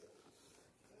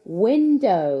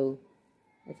 Window.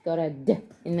 It's got a D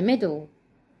in the middle.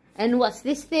 And what's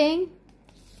this thing?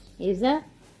 Is a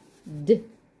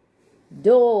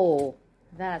door.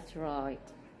 That's right.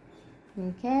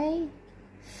 Okay.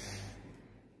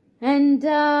 And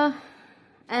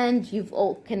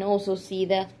you can also see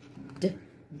the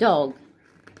dog.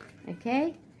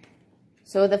 Okay.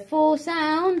 So the 4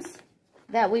 sounds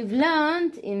that we've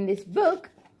learned in this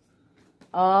book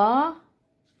are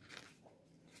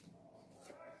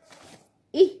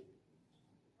I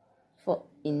for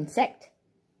insect,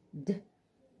 D,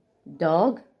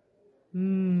 dog,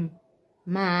 man,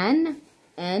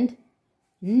 and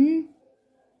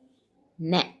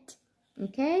net.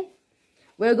 Okay?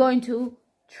 We're going to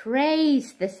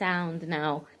trace the sound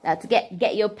now. Let's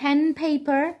get your pen,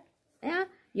 paper, yeah,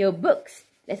 your books.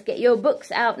 Let's get your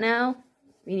books out now.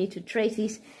 We need to trace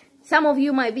these. Some of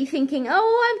you might be thinking,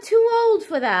 oh, I'm too old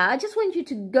for that. I just want you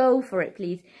to go for it,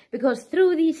 please. Because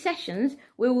through these sessions,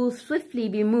 we will swiftly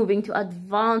be moving to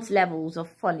advanced levels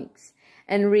of phonics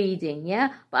and reading,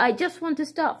 yeah? But I just want to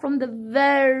start from the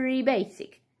very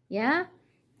basic, yeah?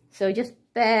 So just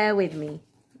bear with me,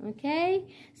 okay?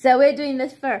 So we're doing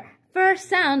this first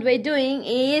sound we're doing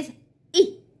is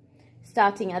E.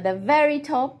 Starting at the very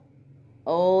top,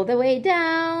 all the way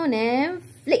down and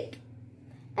flick.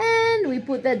 And we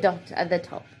put the dot at the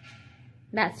top.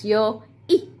 That's your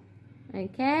E.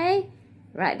 Okay?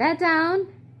 Write that down.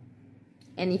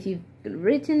 And if you've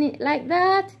written it like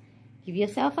that, give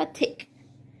yourself a tick.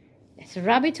 Let's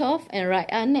rub it off and write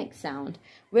our next sound.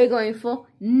 We're going for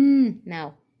N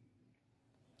now.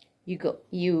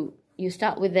 You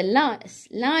start with the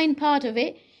line part of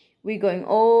it. We're going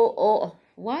oh.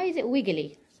 Why is it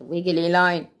wiggly? It's a wiggly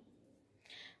line.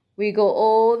 We go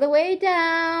all the way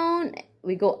down.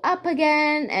 We go up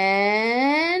again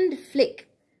and flick.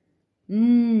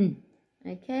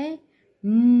 Okay?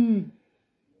 If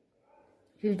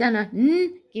you've done a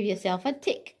give yourself a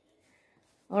tick.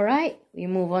 All right? We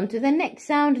move on to the next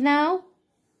sound now.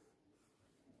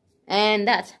 And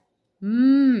that's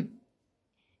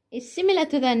It's similar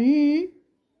to the N,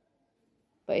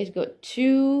 but it's got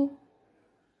two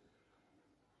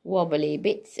wobbly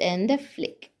bits and a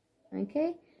flick.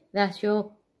 Okay? That's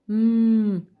your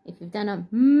If you've done a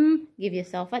give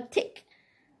yourself a tick.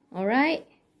 All right?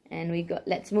 And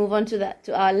let's move on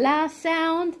to our last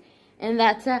sound, and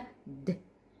that's a D.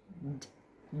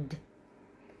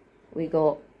 We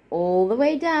go all the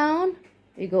way down,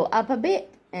 we go up a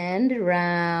bit and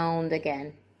round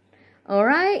again. All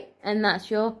right? And that's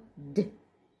your D.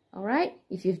 All right?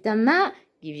 If you've done that,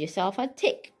 give yourself a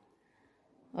tick.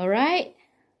 All right?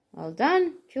 Well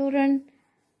done, children.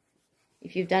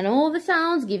 If you've done all the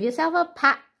sounds, give yourself a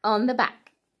pat on the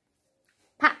back.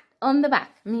 Pat on the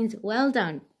back means well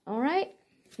done. All right?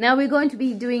 Now we're going to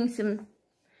be doing some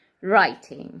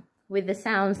writing with the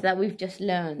sounds that we've just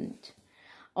learned.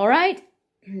 All right?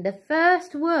 The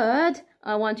first word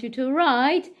I want you to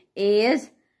write is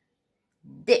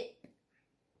dip.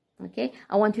 Okay?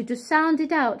 I want you to sound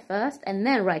it out first and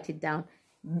then write it down.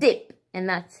 Dip. And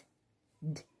that's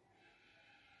D.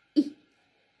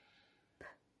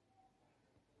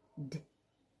 D,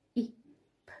 E, P,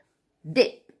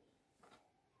 dip.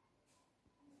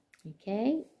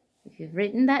 Okay, if you've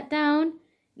written that down,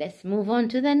 let's move on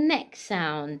to the next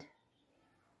sound.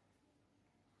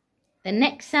 The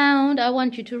next sound I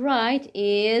want you to write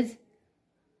is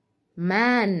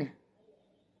man.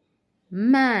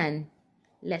 Man.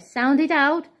 Let's sound it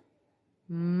out.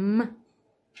 Man.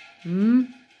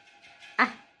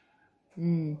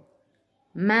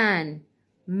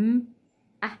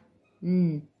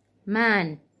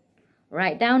 Man.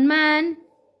 Write down man.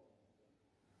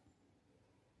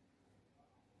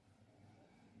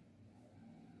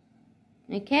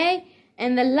 Okay?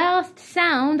 And the last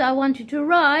sound I want you to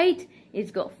write,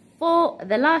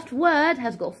 the last word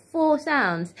has got 4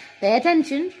 sounds. Pay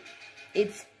attention.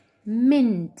 It's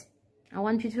mint. I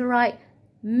want you to write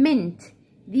mint.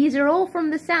 These are all from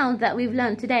the sounds that we've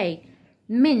learned today.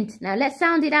 Mint. Now let's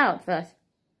sound it out first.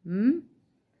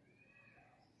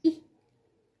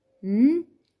 N,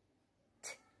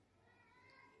 t,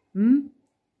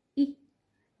 I,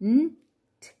 n,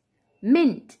 t,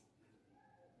 mint.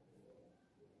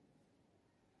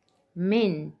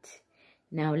 Mint.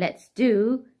 Now let's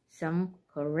do some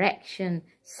correction,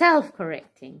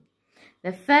 self-correcting.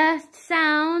 The first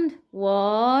sound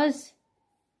was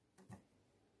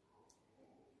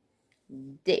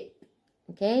dip.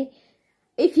 Okay?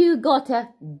 If you got a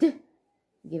D,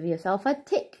 give yourself a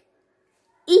tick.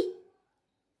 E,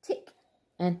 tick.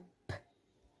 And P,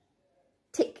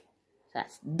 tick.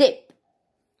 That's dip.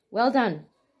 Well done.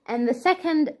 And the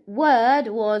second word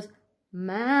was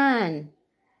man.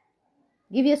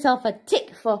 Give yourself a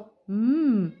tick for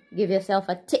Give yourself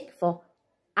a tick for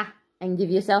ah. And give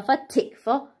yourself a tick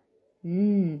for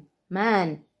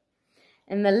man.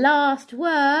 And the last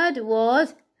word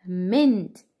was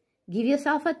mint. Give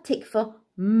yourself a tick for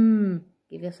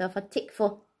Give yourself a tick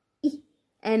for I.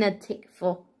 And a tick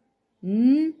for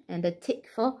N. And a tick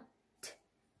for T.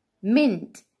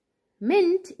 Mint.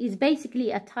 Mint is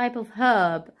basically a type of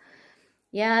herb.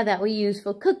 Yeah, that we use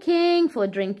for cooking, for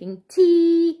drinking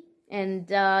tea. And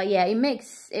yeah, it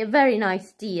makes a very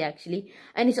nice tea actually.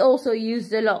 And it's also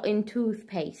used a lot in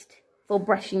toothpaste for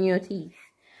brushing your teeth.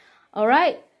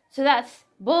 Alright, So that's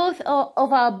both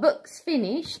of our books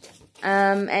finished,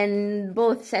 and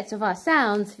both sets of our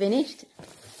sounds finished.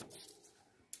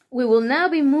 We will now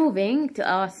be moving to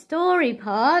our story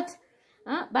part.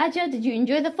 Badger, did you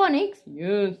enjoy the phonics?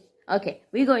 Yes. Okay,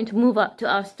 we're going to move up to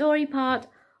our story part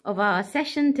of our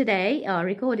session today, our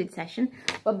recorded session.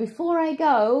 But before I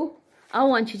go, I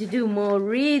want you to do more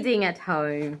reading at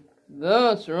home.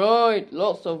 That's right.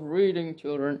 Lots of reading,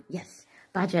 children. Yes,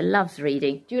 Badger loves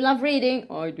reading. Do you love reading?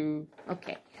 I do.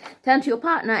 Okay. Turn to your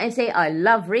partner and say, I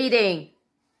love reading.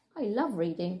 I love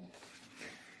reading.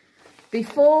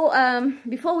 Before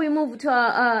we move to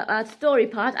our story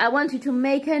part, I want you to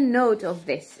make a note of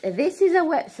this. This is a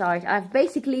website. I've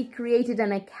basically created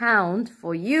an account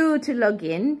for you to log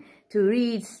in to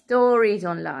read stories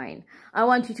online. I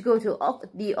want you to go to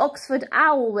the Oxford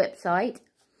Owl website,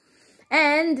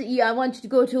 and I want you to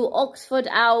go to Oxford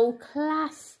Owl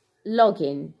class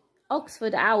login.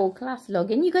 Oxford Owl class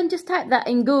login. You can just type that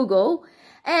in Google,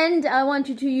 and I want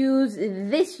you to use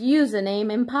this username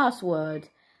and password.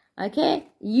 Okay,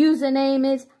 username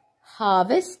is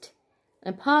harvest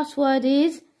and password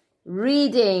is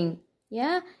reading.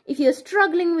 Yeah, if you're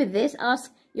struggling with this,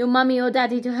 ask your mummy or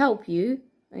daddy to help you.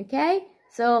 Okay,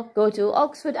 so go to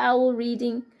Oxford Owl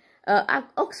reading,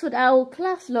 Oxford Owl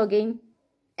class login,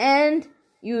 and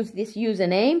use this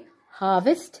username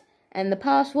harvest and the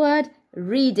password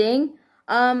reading.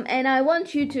 And I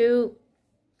want you to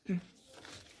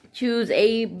choose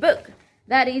a book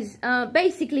that is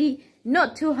basically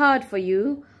not too hard for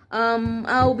you.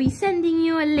 I'll be sending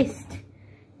you a list.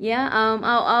 Yeah,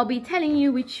 I'll be telling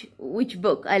you which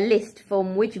book, a list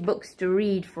from which books to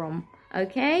read from.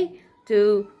 Okay,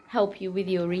 to help you with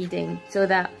your reading, so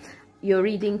that you're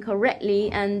reading correctly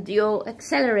and you're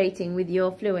accelerating with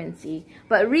your fluency.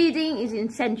 But reading is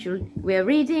essential.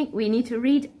 We need to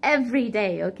read every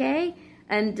day. Okay,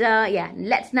 and yeah,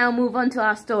 let's now move on to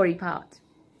our story part.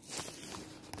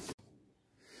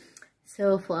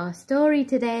 So for our story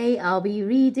today, I'll be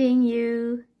reading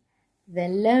you The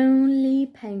Lonely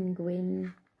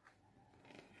Penguin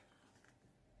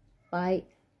by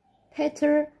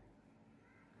Peter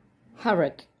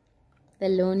Harrick. The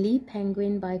Lonely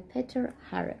Penguin by Peter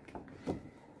Harrick.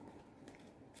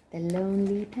 The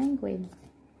Lonely Penguin.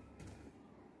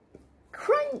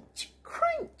 Crunch,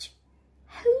 crunch.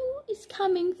 Who is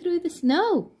coming through the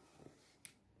snow?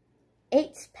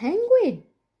 It's Penguin.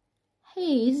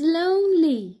 He's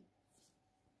lonely.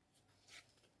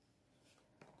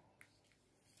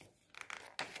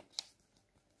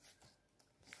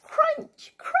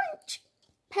 Crunch, crunch.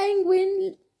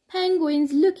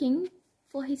 Penguin's looking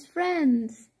for his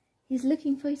friends. He's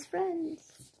looking for his friends.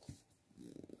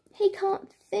 He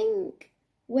can't think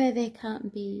where they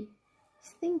can't be.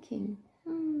 He's thinking,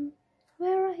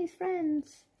 where are his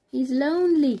friends? He's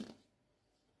lonely.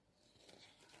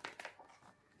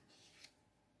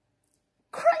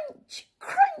 Crunch,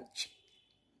 crunch.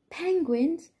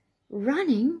 Penguins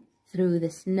running through the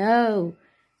snow.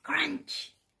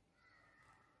 Crunch.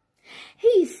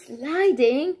 He's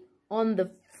sliding on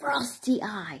the frosty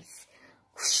ice.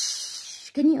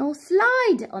 Whoosh. Can you all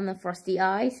slide on the frosty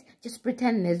ice? Just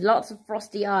pretend there's lots of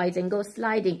frosty ice and go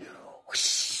sliding.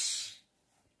 Whoosh.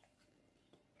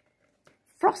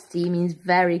 Frosty means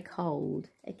very cold,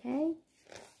 okay?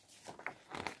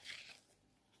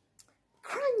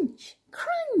 Crunch,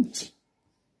 crunch.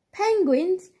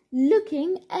 Penguins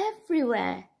looking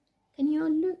everywhere. Can you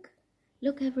all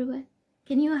look everywhere?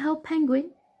 Can you help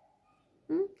Penguin?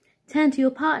 Turn to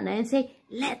your partner and say,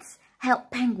 let's help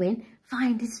Penguin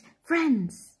find his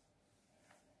friends.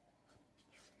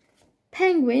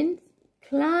 Penguin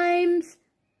climbs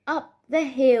up the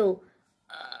hill.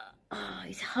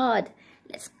 It's hard.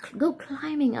 Let's go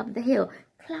climbing up the hill.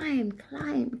 Climb,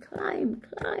 climb, climb,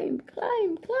 climb,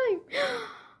 climb, climb.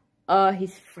 Are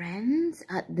his friends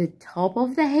at the top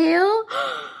of the hill?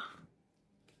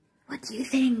 What do you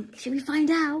think? Should we find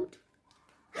out?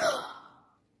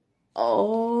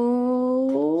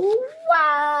 Oh,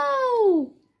 wow!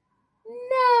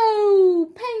 No!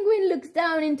 Penguin looks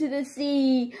down into the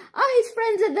sea. Are his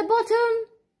friends at the bottom?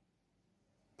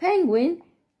 Penguin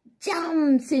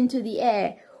jumps into the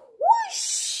air.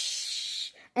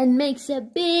 Whoosh! And makes a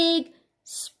big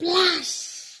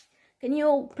splash. Can you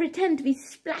all pretend to be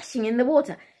splashing in the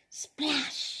water?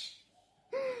 Splash!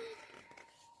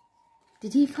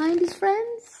 Did he find his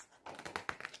friends?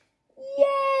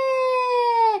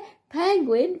 Yeah!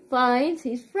 Penguin finds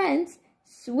his friends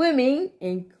swimming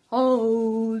in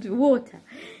cold water.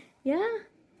 Yeah?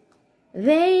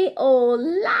 They all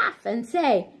laugh and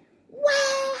say,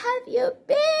 where have you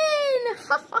been?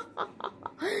 Ha ha ha ha.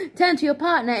 Turn to your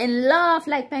partner and laugh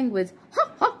like penguins.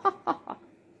 Ha ha ha ha.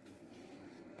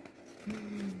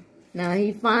 Now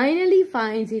he finally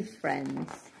finds his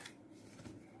friends.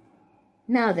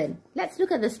 Now then, let's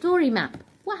look at the story map.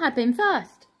 What happened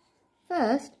first?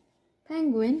 First,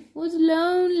 Penguin was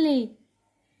lonely.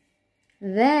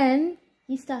 Then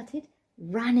he started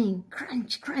running,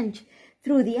 crunch, crunch,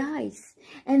 through the ice,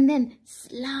 and then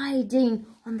sliding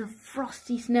on the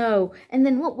frosty snow. And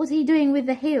then what was he doing with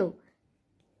the hill?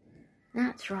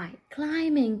 That's right,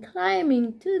 climbing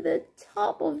to the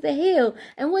top of the hill.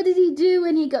 And what did he do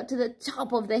when he got to the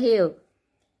top of the hill?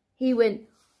 He went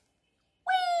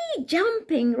whee,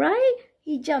 jumping, right?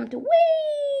 He jumped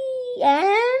whee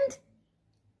and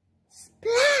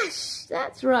splash.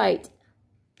 That's right.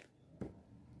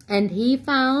 And he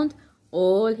found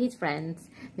all his friends.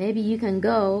 Maybe you can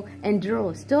go and draw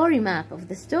a story map of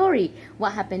the story.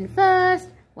 What happened first?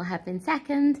 What happened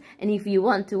second? And if you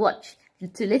want to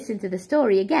listen to the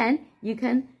story again, you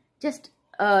can just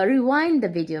rewind the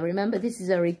video. Remember, this is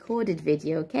a recorded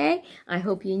video, okay? I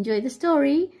hope you enjoy the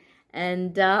story,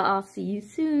 and I'll see you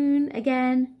soon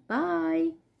again.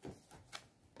 Bye.